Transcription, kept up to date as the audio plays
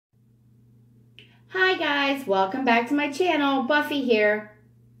Hi guys, welcome back to my channel. Buffy here.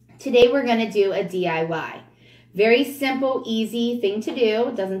 Today we're going to do a DIY. Very simple, easy thing to do.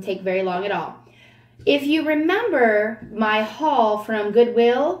 It doesn't take very long at all. If you remember my haul from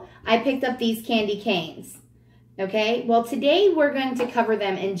Goodwill, I picked up these candy canes. Okay, well today we're going to cover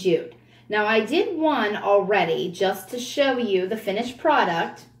them in jute. Now I did one already just to show you the finished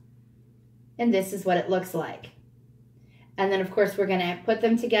product, and this is what it looks like. And then of course we're going to put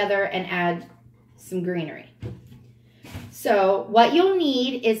them together and add some greenery. So what you'll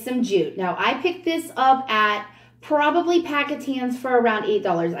need is some jute. Now I picked this up at probably Packetans for around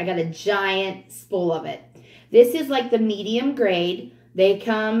 $8. I got a giant spool of it. This is like the medium grade. They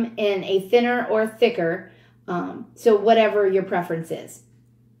come in a thinner or thicker, so whatever your preference is.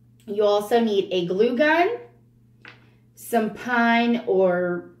 You also need a glue gun, some pine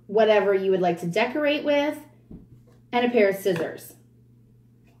or whatever you would like to decorate with, and a pair of scissors.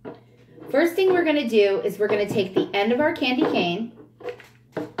 First thing we're going to do is we're going to take the end of our candy cane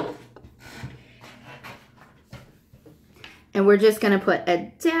and we're just going to put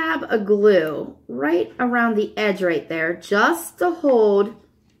a dab of glue right around the edge right there just to hold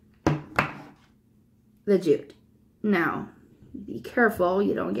the jute. Now, be careful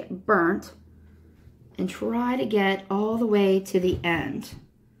you don't get burnt and try to get all the way to the end.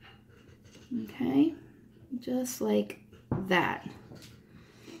 Okay, just like that.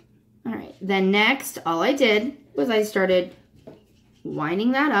 All right, then next, all I did was I started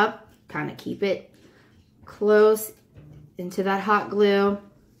winding that up, kind of keep it close into that hot glue.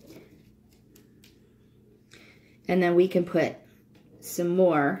 And then we can put some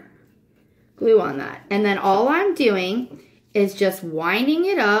more glue on that. And then all I'm doing is just winding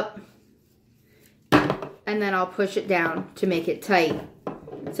it up, and then I'll push it down to make it tight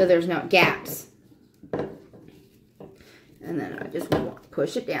so there's no gaps. And then I just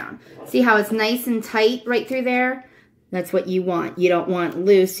push it down. See how it's nice and tight right through there? That's what you want. You don't want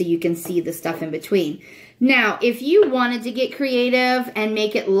loose so you can see the stuff in between. Now, if you wanted to get creative and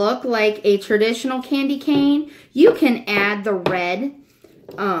make it look like a traditional candy cane, you can add the red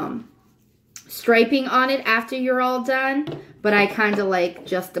striping on it after you're all done. But I kind of like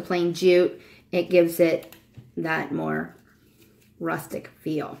just the plain jute. It gives it that more rustic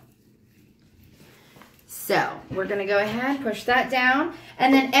feel. So we're going to go ahead, push that down,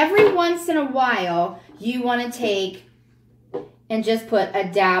 and then every once in a while you want to take and just put a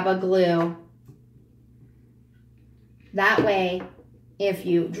dab of glue. That way, if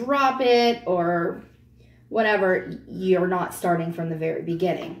you drop it or whatever, you're not starting from the very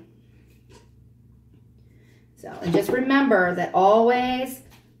beginning. So, and just remember that always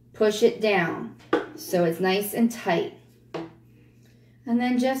push it down so it's nice and tight. And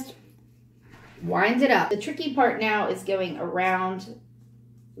then just wind it up. The tricky part now is going around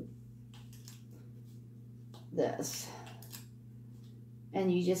this.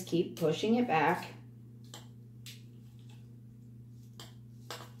 And you just keep pushing it back.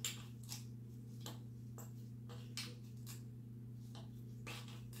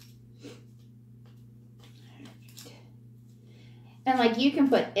 And like you can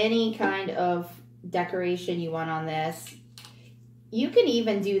put any kind of decoration you want on this. You can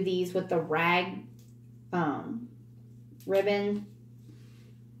even do these with the rag ribbon,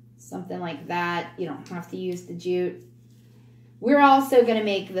 something like that. You don't have to use the jute. We're also going to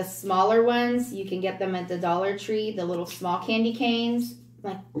make the smaller ones. You can get them at the Dollar Tree, the little small candy canes.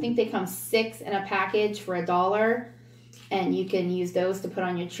 I think they come 6 in a package for $1. And you can use those to put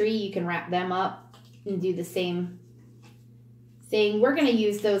on your tree. You can wrap them up and do the same thing. We're going to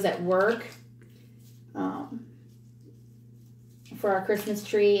use those at work. For our Christmas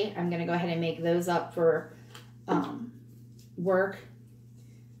tree, I'm going to go ahead and make those up for work.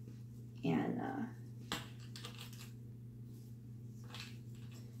 And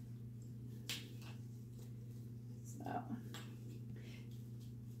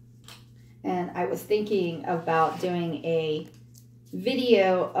and I was thinking about doing a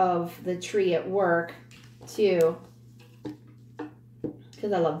video of the tree at work too,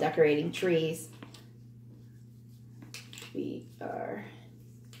 because I love decorating trees. We are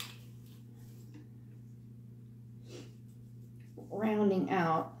rounding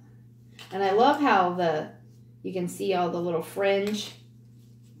out, and I love how you can see all the little fringe.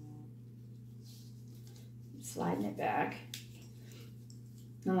 Sliding it back,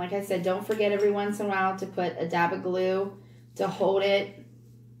 and like I said, don't forget every once in a while to put a dab of glue to hold it.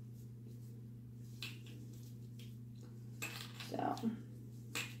 So.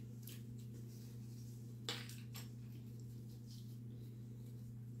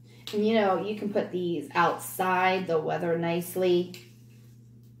 And you know, you can put these outside, they'll weather nicely.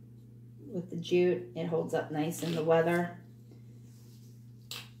 with the jute. It holds up nice in the weather.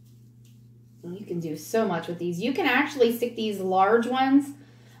 And you can do so much with these. You can actually stick these large ones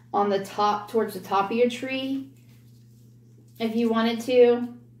on the top, towards the top of your tree if you wanted to.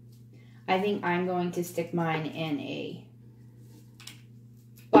 I think I'm going to stick mine in a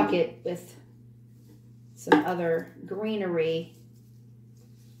bucket with some other greenery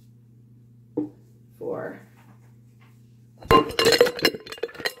for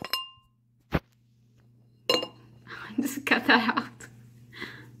just cut that out.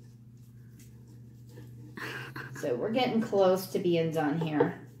 So we're getting close to being done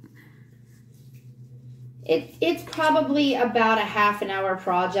here. It's probably about a half an hour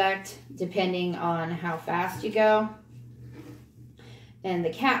project, depending on how fast you go. And the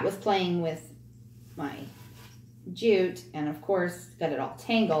cat was playing with my jute, and of course got it all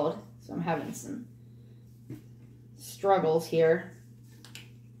tangled, so I'm having some struggles here.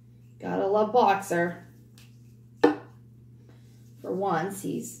 Gotta love Boxer. For once,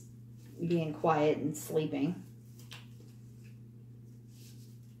 he's being quiet and sleeping.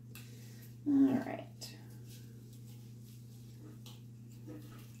 All right.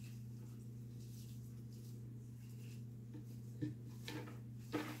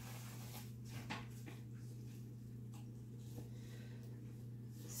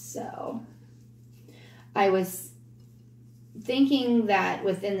 So I was thinking that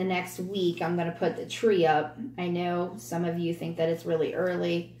within the next week I'm going to put the tree up. I know some of you think that it's really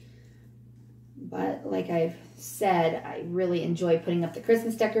early, but like I've said, I really enjoy putting up the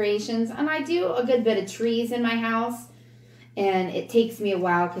Christmas decorations, and I do a good bit of trees in my house, and it takes me a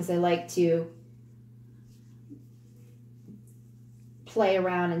while because I like to play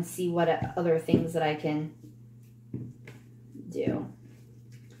around and see what other things that I can do.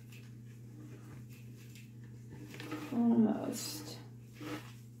 Almost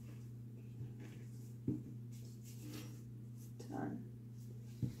done.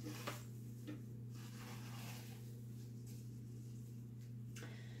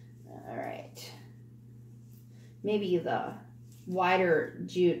 All right. Maybe the wider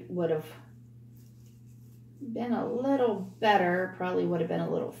jute would have been a little better. Probably would have been a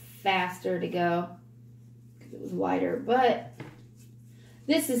little faster to go because it was wider, but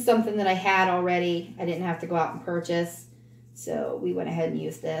this is something that I had already. I didn't have to go out and purchase, so we went ahead and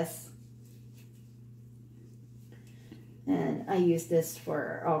used this. And I use this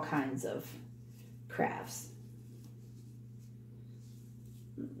for all kinds of crafts.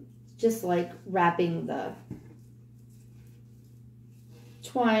 Just like wrapping the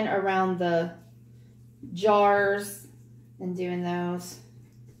twine around the jars and doing those.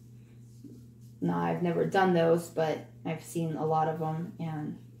 No, I've never done those, but I've seen a lot of them,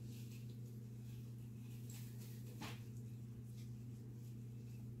 and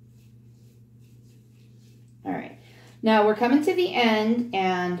all right. Now we're coming to the end,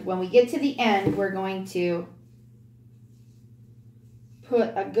 and when we get to the end, we're going to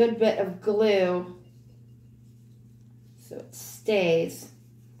put a good bit of glue so it stays.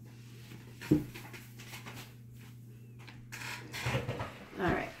 All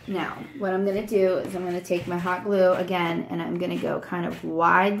right. Now, what I'm going to do is I'm going to take my hot glue again, and I'm going to go kind of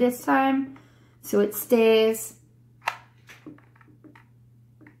wide this time so it stays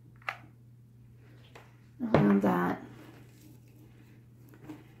around that.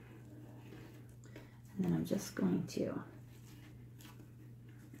 And then I'm just going to,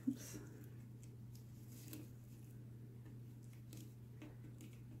 oops.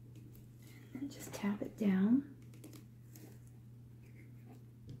 And just tap it down.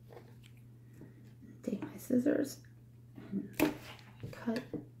 Take my scissors and cut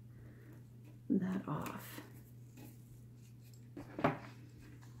that off.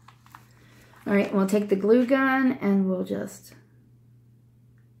 All right, we'll take the glue gun and we'll just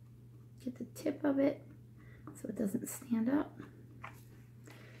get the tip of it so it doesn't stand up.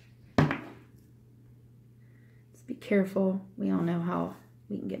 Just be careful. We all know how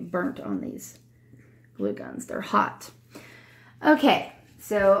we can get burnt on these glue guns. They're hot. Okay.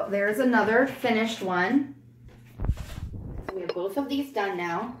 So there's another finished one. We have both of these done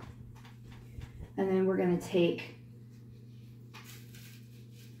now. And then we're going to take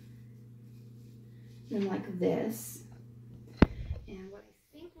them like this. And what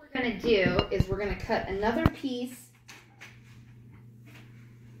I think we're going to do is we're going to cut another piece.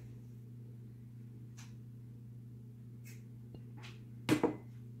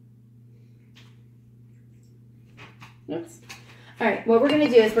 Oops. All right, what we're going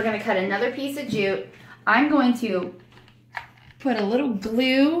to do is we're going to cut another piece of jute. I'm going to put a little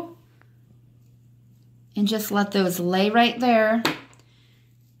glue and just let those lay right there.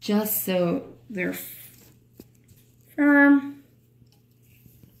 just so they're firm.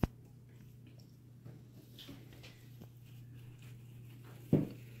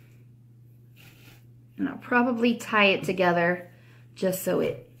 And I'll probably tie it together just so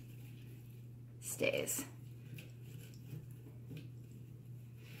it stays.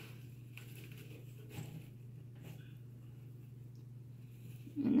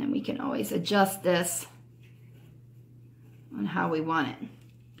 And then we can always adjust this on how we want it.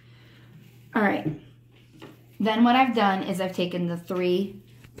 All right. Then what I've done is I've taken the 3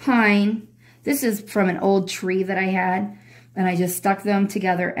 pine. This is from an old tree that I had, and I just stuck them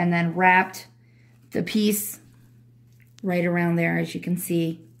together and then wrapped the piece right around there, as you can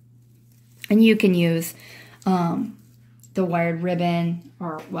see. And you can use the wired ribbon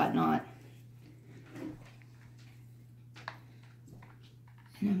or whatnot.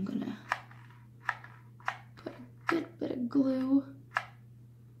 And I'm gonna put a good bit of glue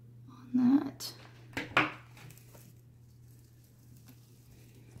on that.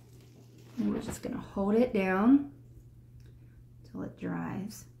 And we're just gonna hold it down until it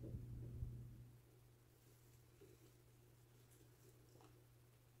dries.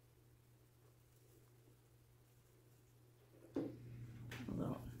 A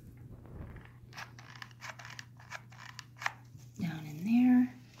little down in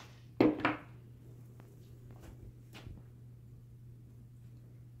there.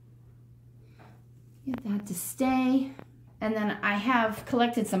 Get that to stay. And then I have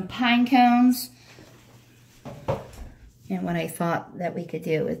collected some pine cones. And what I thought that we could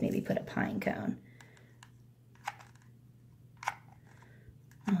do is maybe put a pine cone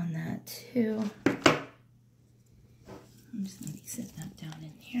on that too. I'm just going to set that down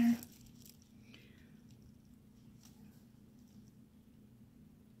in here.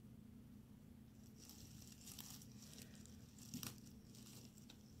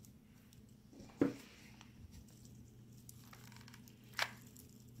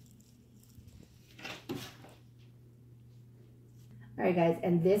 All right, guys,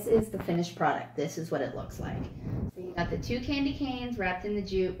 and this is the finished product. This is what it looks like. So you got the 2 candy canes wrapped in the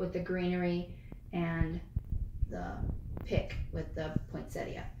jute with the greenery and the pick with the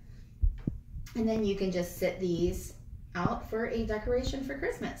poinsettia. And then you can just sit these out for a decoration for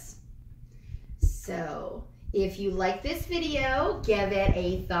Christmas. So if you like this video, give it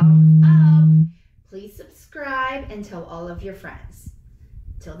a thumbs up. Please subscribe and tell all of your friends.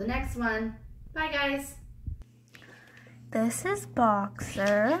 Till the next one. Bye, guys. This is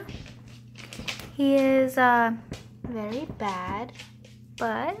Boxer. He is very bad,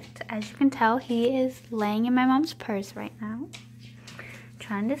 but as you can tell, he is laying in my mom's purse right now,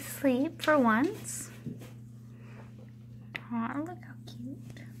 trying to sleep for once. Oh, look